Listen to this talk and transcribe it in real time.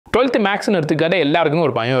12th மேக்ஸ்னு எடுத்துக்கிட்டே எல்லாருக்கும்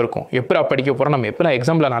ஒரு பயம் இருக்கும். எப்படா படிக்க போகிறோம், நம்ம எப்படா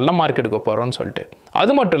எக்ஸாமில் நல்ல மார்க் எடுக்க போகிறோம்னு சொல்லிட்டு.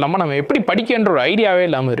 அது மட்டும் இல்லாமல் நம்ம எப்படி படிக்கின்ற ஒரு ஐடியாவே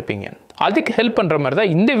இல்லாமல் இருப்பீங்க. அதுக்கு ஹெல்ப் பண்ணுற மாதிரி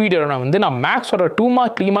தான் இந்த வீடியோவில் நான் மேக்ஸோட 2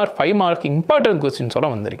 மார்க் 3 மார்க் 5 மார்க் இம்பார்ட்டன்ட் கொஸ்டின்ஸோட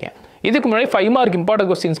வந்திருக்கேன். இதுக்கு முன்னாடி 5 மார்க்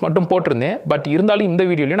இம்பார்ட்டன்ட் கொஸ்டின்ஸ் மட்டும் போட்டிருந்தேன். பட் இருந்தாலும் இந்த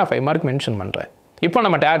வீடியோலையும் நான் 5 மார்க் மென்ஷன் பண்ணுறேன். இப்போ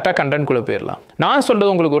நம்ம டேரெக்டாக கண்டென்ட்குள்ளே போயிடலாம். நான் சொல்கிறது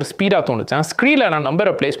உங்களுக்கு ஒரு ஸ்பீடாக தோணுச்சேன். ஸ்க்ரீனில் நான்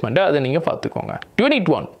நம்பரை ப்ளேஸ் பண்ணிட்டு அதை நீங்கள் பார்த்துக்கோங்க. யூனிட்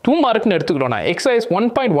 1 2 மார்க்னு எடுத்துக்கிட்டோம்னா எக்ஸசைஸ்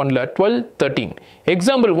 1.1ல் 12 13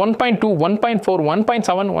 எக்ஸாம்பிள் 1.2 1.4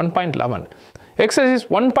 1.7 1.11 எக்ஸசைஸ்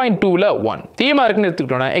 1.2ல் 1 3 மார்க்னு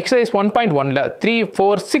எடுத்துக்கிட்டோம்னா exercise 1.1ல் 3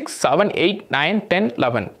 4 6 7 8 9 10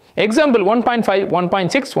 11 example 1.5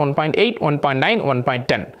 1.6 1.8 1.9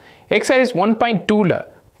 1.10 exercise 1.2ல்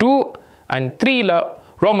 2 and 3ல்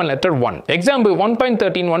Roman letter 1. Example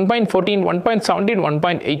 1.13, 1.14, 1.17,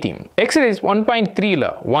 1.18. Exercise 1.3 la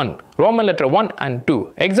 1. Roman letter 1 and 2.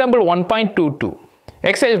 Example 1.22.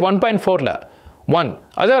 Exercise 1.4 la 1.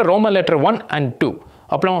 Other Roman letter 1 and 2.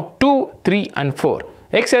 Apply 2, 3 and 4.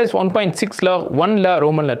 Exercise 1.6 la 1 la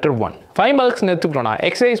Roman letter 1. 5 marks nettukrona.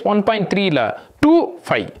 Exercise 1.3 la 2,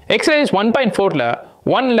 5. Exercise 1.4 la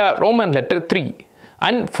 1 la Roman letter 3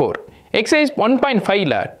 and 4. Exercise 1.5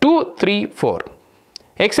 la 2, 3, 4.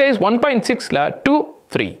 Exercise 1.6 la 2,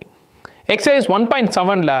 3. Exercise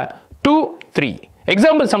 1.7 la 2, 3.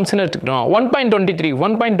 Example sums எடுத்துக்கிட்டோம் 1.23,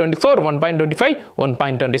 1.24, 1.25,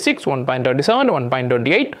 1.26, 1.27,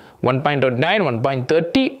 1.28, 1.29,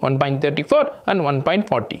 1.30, 1.34 and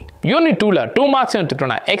 1.40. Unit 2 la 2 marks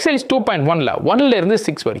எடுத்துக்கிட்டோம்னா exercise 2.1 la 1ல இருந்து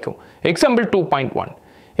 6 வரைக்கும். Example 2.1.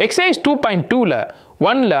 Exercise 2.2 la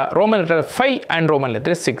 1 la Roman letter 5 and Roman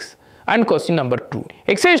letter 6 and question number 2.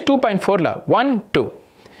 Exercise 2.4 la 1, 2.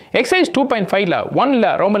 Exercise 2.5 la 1 la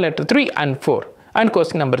Roman letter 3 and 4 and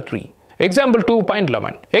question number 3. Example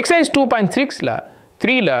 2.11. Exercise 2.6 la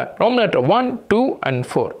 3 la Roman letter 1, 2 and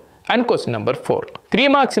 4 and question number 4. 3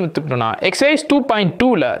 marks எடுத்துக்கிட்டோம்னா exercise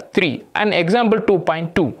 2.2 la 3 and example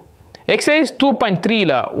 2.2. Exercise 2.3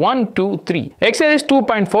 la 1, 2, 3. Exercise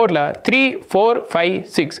 2.4 la 3, 4, 5,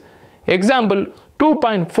 6. Example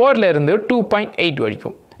 2.4 la இருந்து 2.8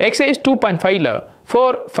 வரைக்கும். Exercise 2.5 la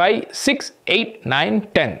 4, 5, 6, 8, 9,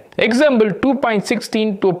 10. Example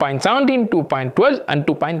 2.16, 2.17, 2.12 and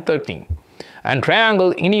 2.13. And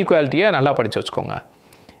triangle inequality நல்லா படிச்சு வச்சுக்கோங்க.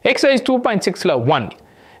 Exercise 2.6 la 1,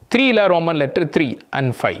 3 la Roman letter 3 and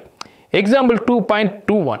 5. Example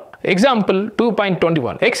 2.21. Example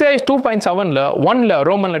 2.21. Exercise 2.7 la 1 la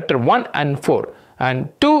Roman letter 1 and 4 and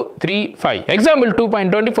 2, 3, 5. Example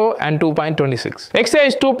 2.24 and 2.26.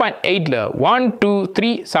 Exercise 2.8 la 1, 2,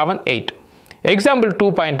 3, 7, 8. Example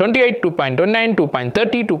 2.28, 2.29,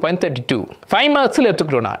 2.30, 2.32. 5 marks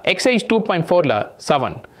எடுத்துக்கிட்டோம்னா exercise 2.4 la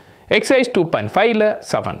 7. Exercise 2.5 la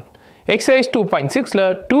 7. Exercise 2.6 la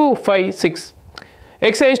 2, 5, 6.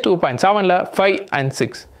 Exercise 2.7 la 5 and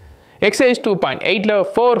 6. Exercise 2.8 la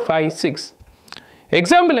 4, 5, 6.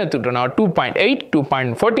 Example எடுத்துக்கிட்டோம்னா 2.8,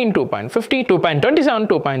 2.14, 2.50, 2.27,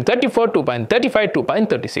 2.34, 2.35,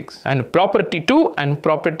 2.36 and property 2 and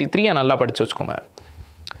property 3 நல்லா படிச்சு வச்சுக்கோங்க.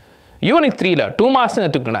 Unit 3 la 2 marks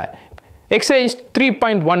எடுத்துக்கிட்டோம்னா exercise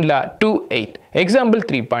 3.1 la 2, 8. Example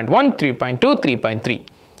 3.1, 3.2, 3.3.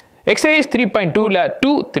 Exercise 3.2 la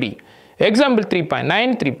 2, 3. Example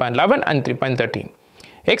 3.9, 3.11 and 3.13.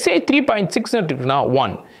 Exercise 3.6 எடுத்துக்கிட்டோம்னா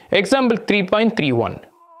 1. Example 3.31.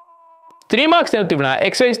 3 marks எடுத்துக்கிட்டோம்னா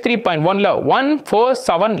exercise 3.1 la 1, 4,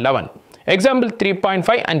 7, 11. Example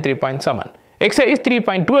 3.5 and 3.7. Exercise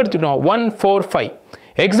 3.2 எடுத்துக்கிட்டோம்னா 1, 4, 5.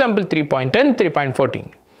 Example 3.10, 3.14.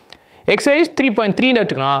 Exercise 3.3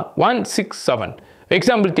 எடுத்துக்கிட்டோம்னா 1, 6, 7.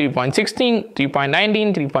 Example 3.16,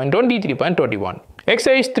 3.19, 3.20, 3.21.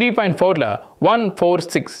 Exercise 3.4 la 1, 4,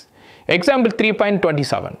 6. Example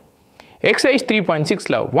 3.27. Exercise 3.6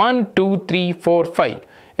 la 1, 2, 3, 4, 5.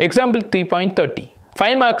 Example 3.30.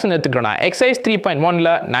 5 marks எடுத்துக்கிட்டோம்னா exercise 3.1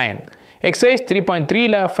 la 9. Exercise 3.3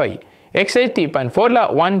 la 5. Exercise 3.4 la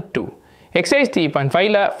 1, 2. Exercise 3.5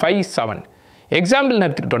 la 5, 7. Example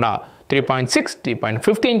எடுத்துக்கிட்டோம்னா 3.6,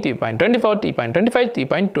 3.15, 3.24, 3.25,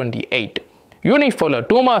 3.28. Unit 4 la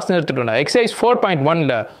 2 marks எடுத்துக்கிட்டோம்னா exercise 4.1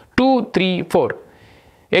 la 2, 3, 4.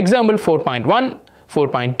 Example 4.1,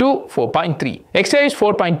 4.2, 4.3. Exercise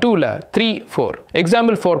 4.2 la 3, 4.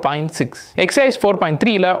 Example 4.6. Exercise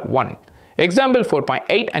 4.3 la 1. Example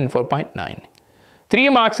 4.8 and 4.9. 3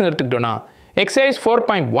 marks எடுத்துக்கிட்டோம்னா exercise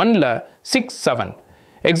 4.1 la 6, 7.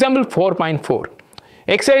 Example 4.4.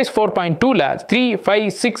 Exercise 4.2 la 3, 5,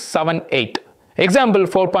 6, 7, 8. Example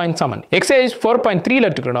 4.7. Exercise 4.3 la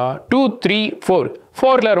எடுத்துக்கிட்டோம்னா 2, 3, 4.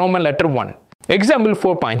 4 la Roman letter 1. Example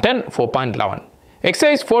 4.10, 4.11.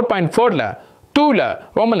 Exercise 4.4 la 2 la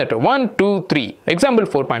Roman letter 1, 2, 3. Example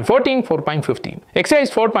 4.14, 4.15.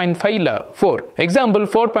 Exercise 4.5 la 4. Example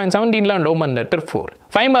 4.17 la Roman letter 4.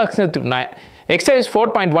 5 marks na 9. Exercise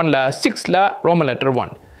 4.1 la 6 la Roman letter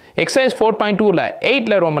 1. Exercise 4.2 la 8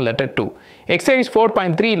 la Roman letter 2. Exercise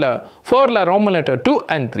 4.3 la 4 la Roman letter 2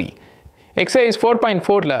 and 3. Exercise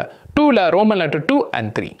 4.4 la 2 la Roman letter 2 and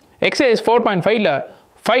 3. Exercise 4.5 la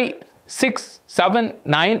 5, 6, 7,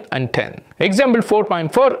 9 and 10. Example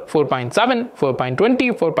 4.4, 4.7,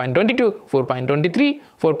 4.20, 4.22, 4.23,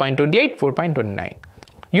 4.28, 4.29.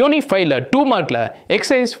 Unit 5 la 2 mark la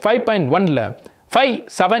exercise 5.1 la 5,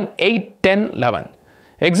 7, 8, 10, 11.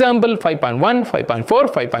 Example 5.1, 5.4,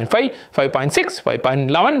 5.5, 5.6,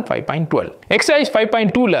 5.11, 5.12. Exercise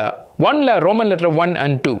 5.2 la 1 la Roman letter 1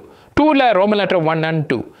 and 2. 2 la Roman letter 1 and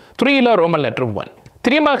 2. 3 la Roman letter 1.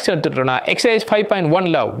 3 marks எடுத்துட்டோம்னா exercise 5.1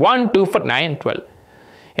 la 1, 2 for 9, 12.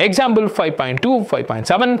 Example 5.2,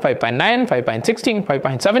 5.7, 5.9, 5.16,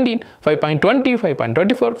 5.17, 5.20,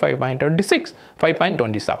 5.24, 5.26,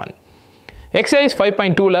 5.27. Exercise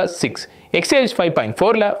 5.2 la 6. Exercise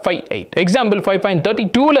 5.4 la 5.8. Example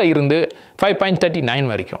 5.32 la இருந்து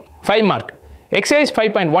 5.39 வரைக்கும் 5 mark. Exercise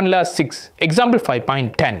 5.1 la 6. Example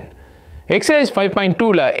 5.10. Exercise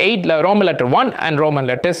 5.2 la 8 la Roman letter 1 and Roman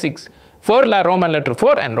letter 6. 4 la Roman letter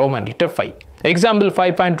 4 and Roman letter 5. Example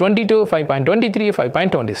 5.22, 5.23,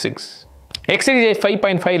 5.26. Exercise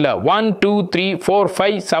 5.5 la 1, 2, 3, 4,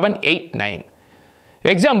 5, 7, 8, 9.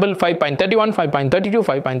 Example 5.31, 5.32,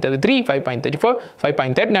 5.33, 5.34,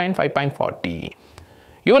 5.39, 5.40.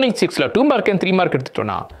 Unit 6 la 2 mark and 3 mark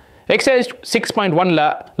எடுத்துட்டோம்னா Exercise 6.1 la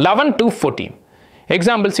 11 to 14.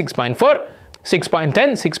 Example 6.4,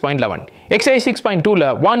 6.10, 6.11. Exercise 6.2 la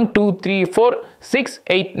 1, 2, 3, 4, 6,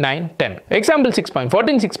 8, 9, 10. Example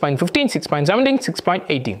 6.14, 6.15, 6.17,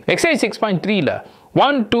 6.18. Exercise 6.3 la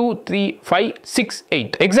 1, 2, 3, 5, 6,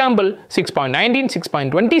 8. Example 6.19,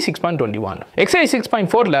 6.20, 6.21. Exercise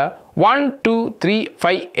 6.4 la 1, 2, 3,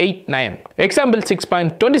 5, 8, 9. Example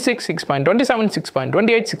 6.26, 6.27,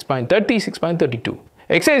 6.28, 6.30, 6.32.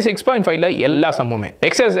 Exercise 6.5 la எல்லா சம்முமே.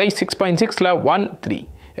 Exercise 6.6 la 1, 3.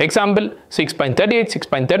 Example 6.38,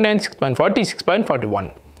 6.39, 6.40, 6.41.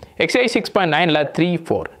 Exercise 6.9 la 3,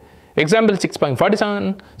 4. Example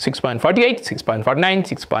 6.47, 6.48, 6.49,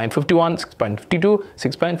 6.51, 6.52,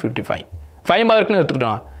 6.55. 5 mark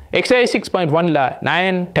எடுத்துட்டோம். Exercise 6.1 la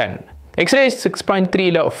 9, 10. Exercise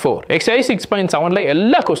 6.3 la 4. Exercise 6.7 la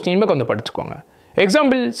எல்லா கொஸ்டினுமே கொஞ்சம் படிச்சுக்கோங்க.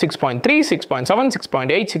 Example 6.3, 6.7,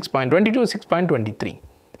 6.8, 6.22, 6.23.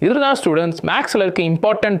 இதுதான் students மேக்ஸில் இருக்க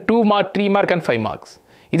important 2 mark, 3 mark and 5 marks.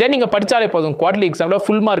 இதை நீங்கள் படித்தாலே போதும் குவார்டர்லி எக்ஸாமில்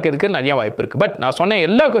ஃபுல் மார்க் எடுக்க நிறைய வாய்ப்பு இருக்குது. பட் நான் சொன்ன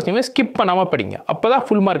எல்லா கொஸ்டினுமே ஸ்கிப் பண்ணாமல் படிங்க. அப்போ தான்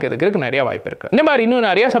ஃபுல் மார்க் எடுக்கிறதுக்கு நிறைய வாய்ப்பு இருக்குது. இந்த மாதிரி இன்னும்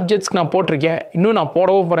நிறைய சப்ஜெக்ட்ஸ்க்கு நான் போட்டிருக்கேன். இன்னும் நான்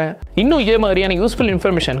போடவும் போகிறேன். இன்னும் இதே மாதிரியான யூஸ்ஃபுல்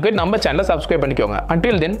இன்ஃபர்மேஷனுக்கு நம்ம சேனலை சப்ஸ்கிரைப் பண்ணிக்கோங்க.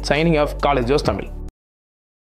 Until then, signing off, College Jose Tamil.